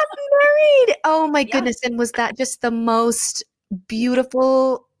got married. Oh my goodness. And was that just the most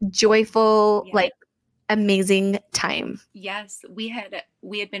beautiful, joyful, like amazing time? Yes. We had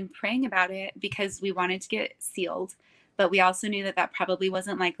been praying about it because we wanted to get sealed, but we also knew that that probably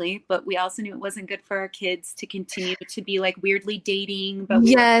wasn't likely, but we also knew it wasn't good for our kids to continue to be like weirdly dating, but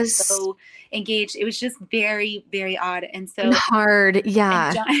we were so engaged. It was just very, very odd. And so hard.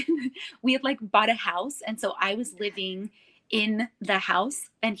 Yeah. And John, we had like bought a house. And so I was living in the house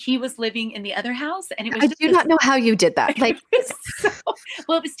and he was living in the other house. And it was, I do not know how you did that. Like,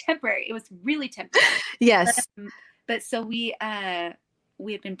 well, it was temporary. It was really temporary. Yes. But so we had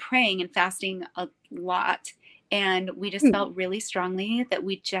been praying and fasting a lot, and we just felt really strongly that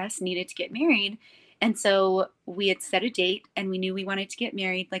we just needed to get married. And so we had set a date, and we knew we wanted to get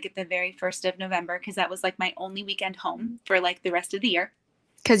married like at the very 1st of November, because that was like my only weekend home for like the rest of the year.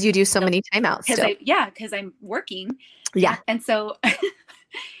 Because you do so many timeouts. Because I'm working. Yeah. And so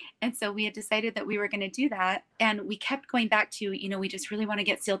and so we had decided that we were going to do that. And we kept going back to, we just really want to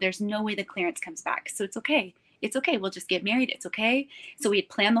get sealed. There's no way the clearance comes back. So it's okay. It's okay. We'll just get married. It's okay. So we had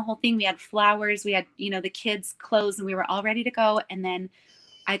planned the whole thing. We had flowers. We had, the kids' clothes, and we were all ready to go. And then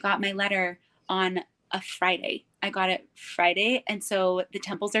I got my letter on a Friday. I got it Friday. And so the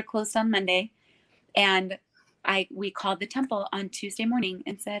temples are closed on Monday. And we called the temple on Tuesday morning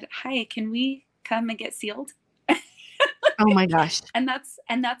and said, "Hi, can we come and get sealed?" Oh my gosh. And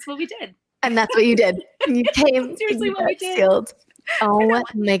that's what we did. And that's what you did. You came. Seriously, what we did. Sealed. Oh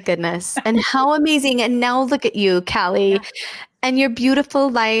my goodness. And how amazing. And now look at you, Calee, and your beautiful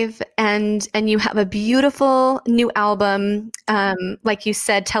life. And you have a beautiful new album. Like you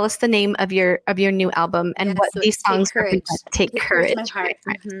said, tell us the name of your new album and what these songs represent. Take Courage. My heart.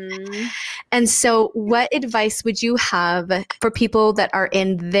 Mm-hmm. And so what advice would you have for people that are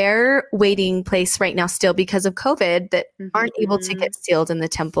in their waiting place right now still because of COVID that aren't able to get sealed in the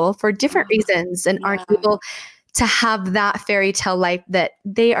temple for different reasons and aren't able to have that fairy tale life that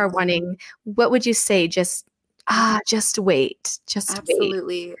they are wanting? What would you say? Just wait.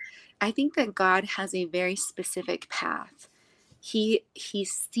 Absolutely. Wait. I think that God has a very specific path. He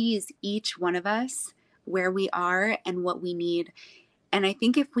sees each one of us where we are and what we need. And I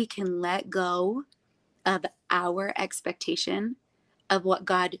think if we can let go of our expectation of what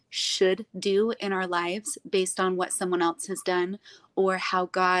God should do in our lives based on what someone else has done, or how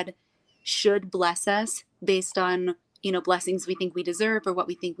God should bless us based on, blessings we think we deserve or what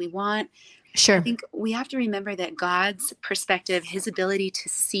we think we want. Sure. I think we have to remember that God's perspective, his ability to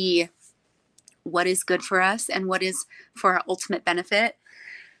see what is good for us and what is for our ultimate benefit,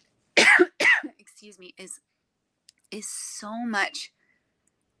 excuse me, is so much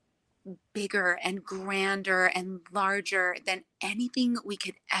bigger and grander and larger than anything we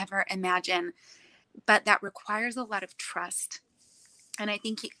could ever imagine. But that requires a lot of trust. And I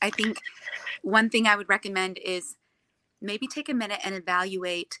think one thing I would recommend is maybe take a minute and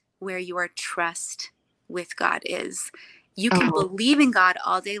evaluate where your trust with God is. You can believe in God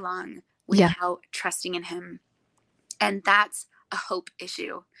all day long without trusting in him. And that's a hope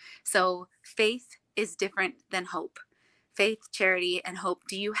issue. So faith is different than hope. Faith, charity, and hope.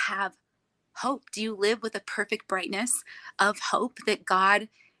 Do you have hope? Do you live with a perfect brightness of hope that God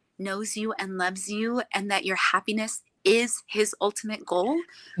knows you and loves you and that your happiness is his ultimate goal?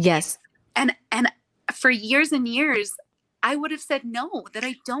 Yes. And for years and years, I would have said no, that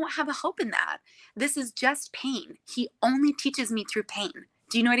I don't have a hope in that. This is just pain. He only teaches me through pain.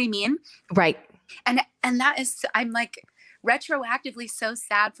 Do you know what I mean? Right. And that is, I'm like retroactively so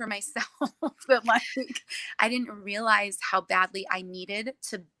sad for myself that like I didn't realize how badly I needed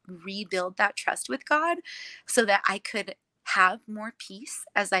to rebuild that trust with God so that I could have more peace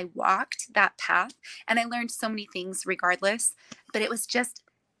as I walked that path. And I learned so many things regardless, but it was just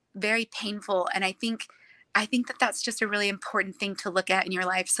very painful. And I think that that's just a really important thing to look at in your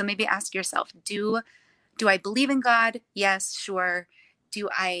life. So maybe ask yourself, do I believe in God? Yes, sure. Do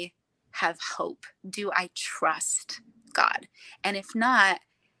I have hope? Do I trust God? And if not,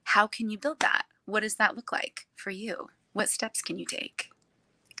 how can you build that? What does that look like for you? What steps can you take?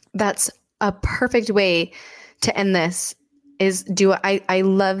 That's a perfect way to end this. I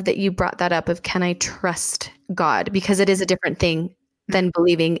love that you brought that up of, can I trust God? Because it is a different thing than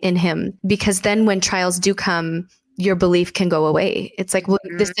believing in him. Because then when trials do come, your belief can go away. It's like, well,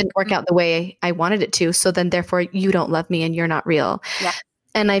 this didn't work out the way I wanted it to. So then therefore you don't love me and you're not real. Yeah.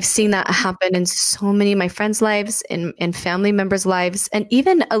 And I've seen that happen in so many of my friends' lives, in family members' lives, and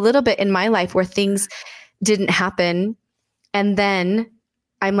even a little bit in my life where things didn't happen. And then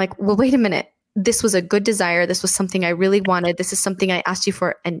I'm like, well, wait a minute. This was a good desire. This was something I really wanted. This is something I asked you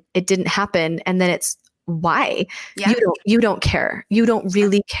for and it didn't happen. And then it's why? Yeah. You don't care. You don't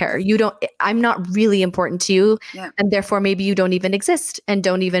really care. I'm not really important to you. Yeah. And therefore maybe you don't even exist and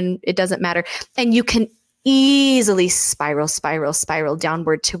it doesn't matter. And you can easily spiral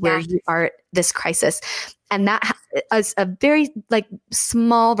downward to where you are at this crisis. And that is a very like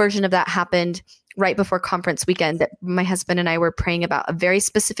small version of that happened right before conference weekend, that my husband and I were praying about a very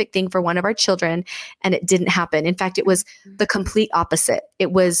specific thing for one of our children, and it didn't happen. In fact, it was the complete opposite.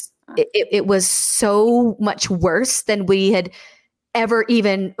 It was so much worse than we had ever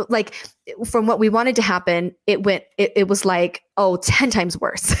even, like, from what we wanted to happen, it was like, 10 times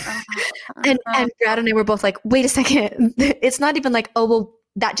worse. And Brad and I were both like, wait a second. It's not even like,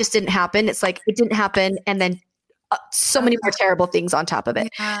 that just didn't happen. It's like, it didn't happen. And then so many more terrible things on top of it.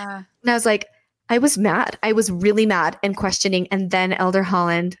 And I was like, I was mad. I was really mad and questioning. And then Elder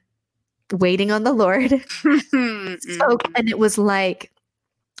Holland, waiting on the Lord, spoke. And it was like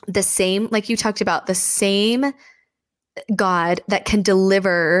the same, like you talked about, the same God that can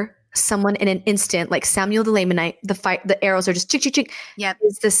deliver someone in an instant, like Samuel the Lamanite, the arrows are just chick, chick, chick. Yep.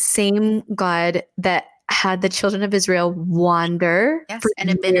 Is the same God that had the children of Israel wander for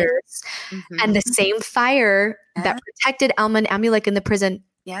years. And the same fire that protected Alma and Amulek in the prison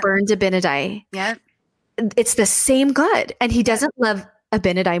burned Abinadi. It's the same God. And he doesn't love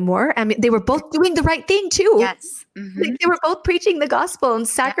Abinadi more. I mean, they were both doing the right thing too. Yes. Like, they were both preaching the gospel and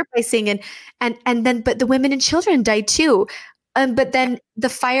sacrificing and then, but the women and children died too. But then the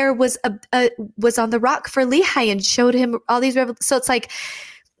fire was on the rock for Lehi and showed him all these so it's like,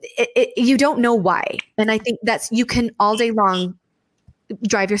 you don't know why. And I think you can all day long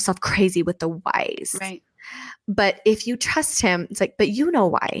drive yourself crazy with the whys. Right. But if you trust him, it's like, but you know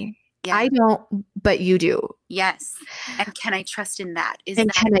why. Yeah. I don't, but you do. Yes. And can I trust in that? Can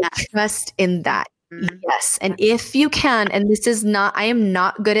I trust in that? Mm-hmm. Yes. And if you can, and I am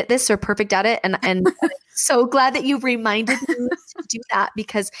not good at this or perfect at it. And I'm so glad that you've reminded me to do that,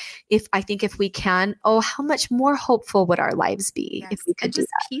 because if we can, how much more hopeful would our lives be if we could do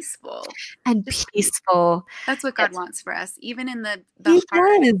that. Peaceful. And just peaceful. That's what God wants for us. Even in the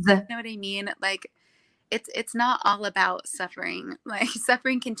hard, you know what I mean? Like, it's not all about suffering. Like,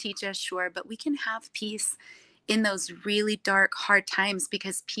 suffering can teach us, sure, but we can have peace in those really dark, hard times,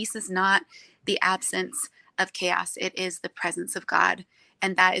 because peace is not the absence of chaos. It is the presence of God.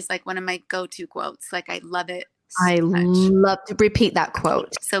 And that is like one of my go-to quotes. Like, I love it so much. Love to repeat that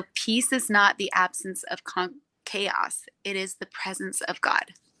quote. So peace is not the absence of chaos. It is the presence of God.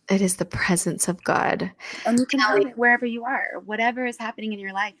 It is the presence of God. And you can have it wherever you are. Whatever is happening in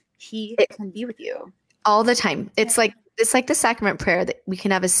your life, He can be with you. All the time. It's like the sacrament prayer that we can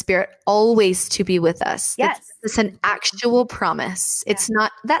have His Spirit always to be with us. Yes. It's an actual promise. It's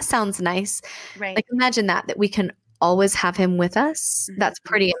not, that sounds nice. Right. Like, imagine that we can always have Him with us. Mm-hmm. That's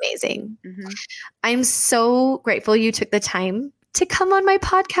pretty amazing. Mm-hmm. I'm so grateful you took the time to come on my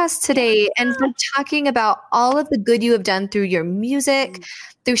podcast today and for talking about all of the good you have done through your music,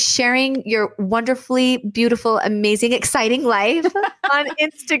 through sharing your wonderfully beautiful, amazing, exciting life on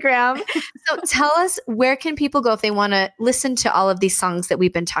Instagram. So tell us, where can people go if they want to listen to all of these songs that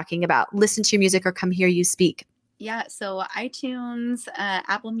we've been talking about, listen to your music, or come hear you speak? Yeah. So iTunes,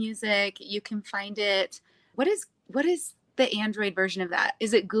 Apple Music, you can find it. What is the Android version of that?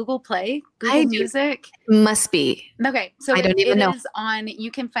 Is it Google Play? Google Music? Must be. Okay. So I don't even know.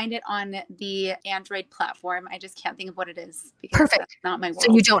 You can find it on the Android platform. I just can't think of what it is. Perfect. That's not my world.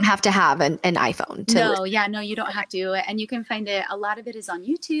 So you don't have to have an iPhone to No, you don't have to. And you can find it. A lot of it is on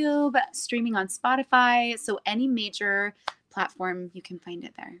YouTube, streaming on Spotify. So any major platform, you can find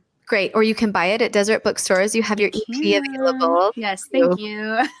it there. Great. Or you can buy it at Deseret Bookstores. You have your EP available. Yes, thank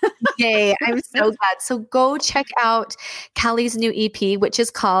you. Yay. I'm so glad. So go check out Calee's new EP, which is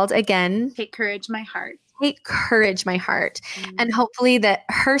called, again, Take Courage, My Heart. Take Courage, My Heart. And hopefully that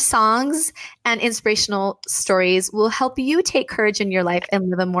her songs and inspirational stories will help you take courage in your life and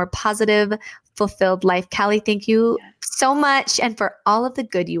live a more positive, fulfilled life. Calee, thank you so much, and for all of the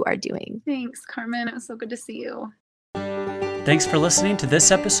good you are doing. Thanks, Carmen. It was so good to see you. Thanks for listening to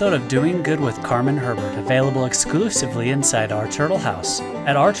this episode of Doing Good with Carmen Herbert, available exclusively inside Our Turtle House.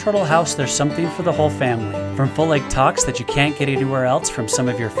 At Our Turtle House, there's something for the whole family, from full-length talks that you can't get anywhere else from some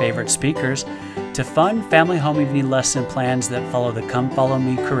of your favorite speakers, to fun family home evening lesson plans that follow the Come Follow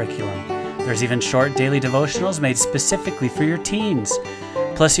Me curriculum. There's even short daily devotionals made specifically for your teens.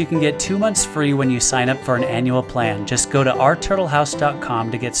 Plus, you can get 2 months free when you sign up for an annual plan. Just go to ourturtlehouse.com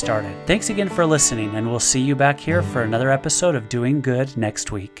to get started. Thanks again for listening, and we'll see you back here for another episode of Doing Good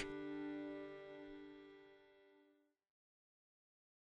next week.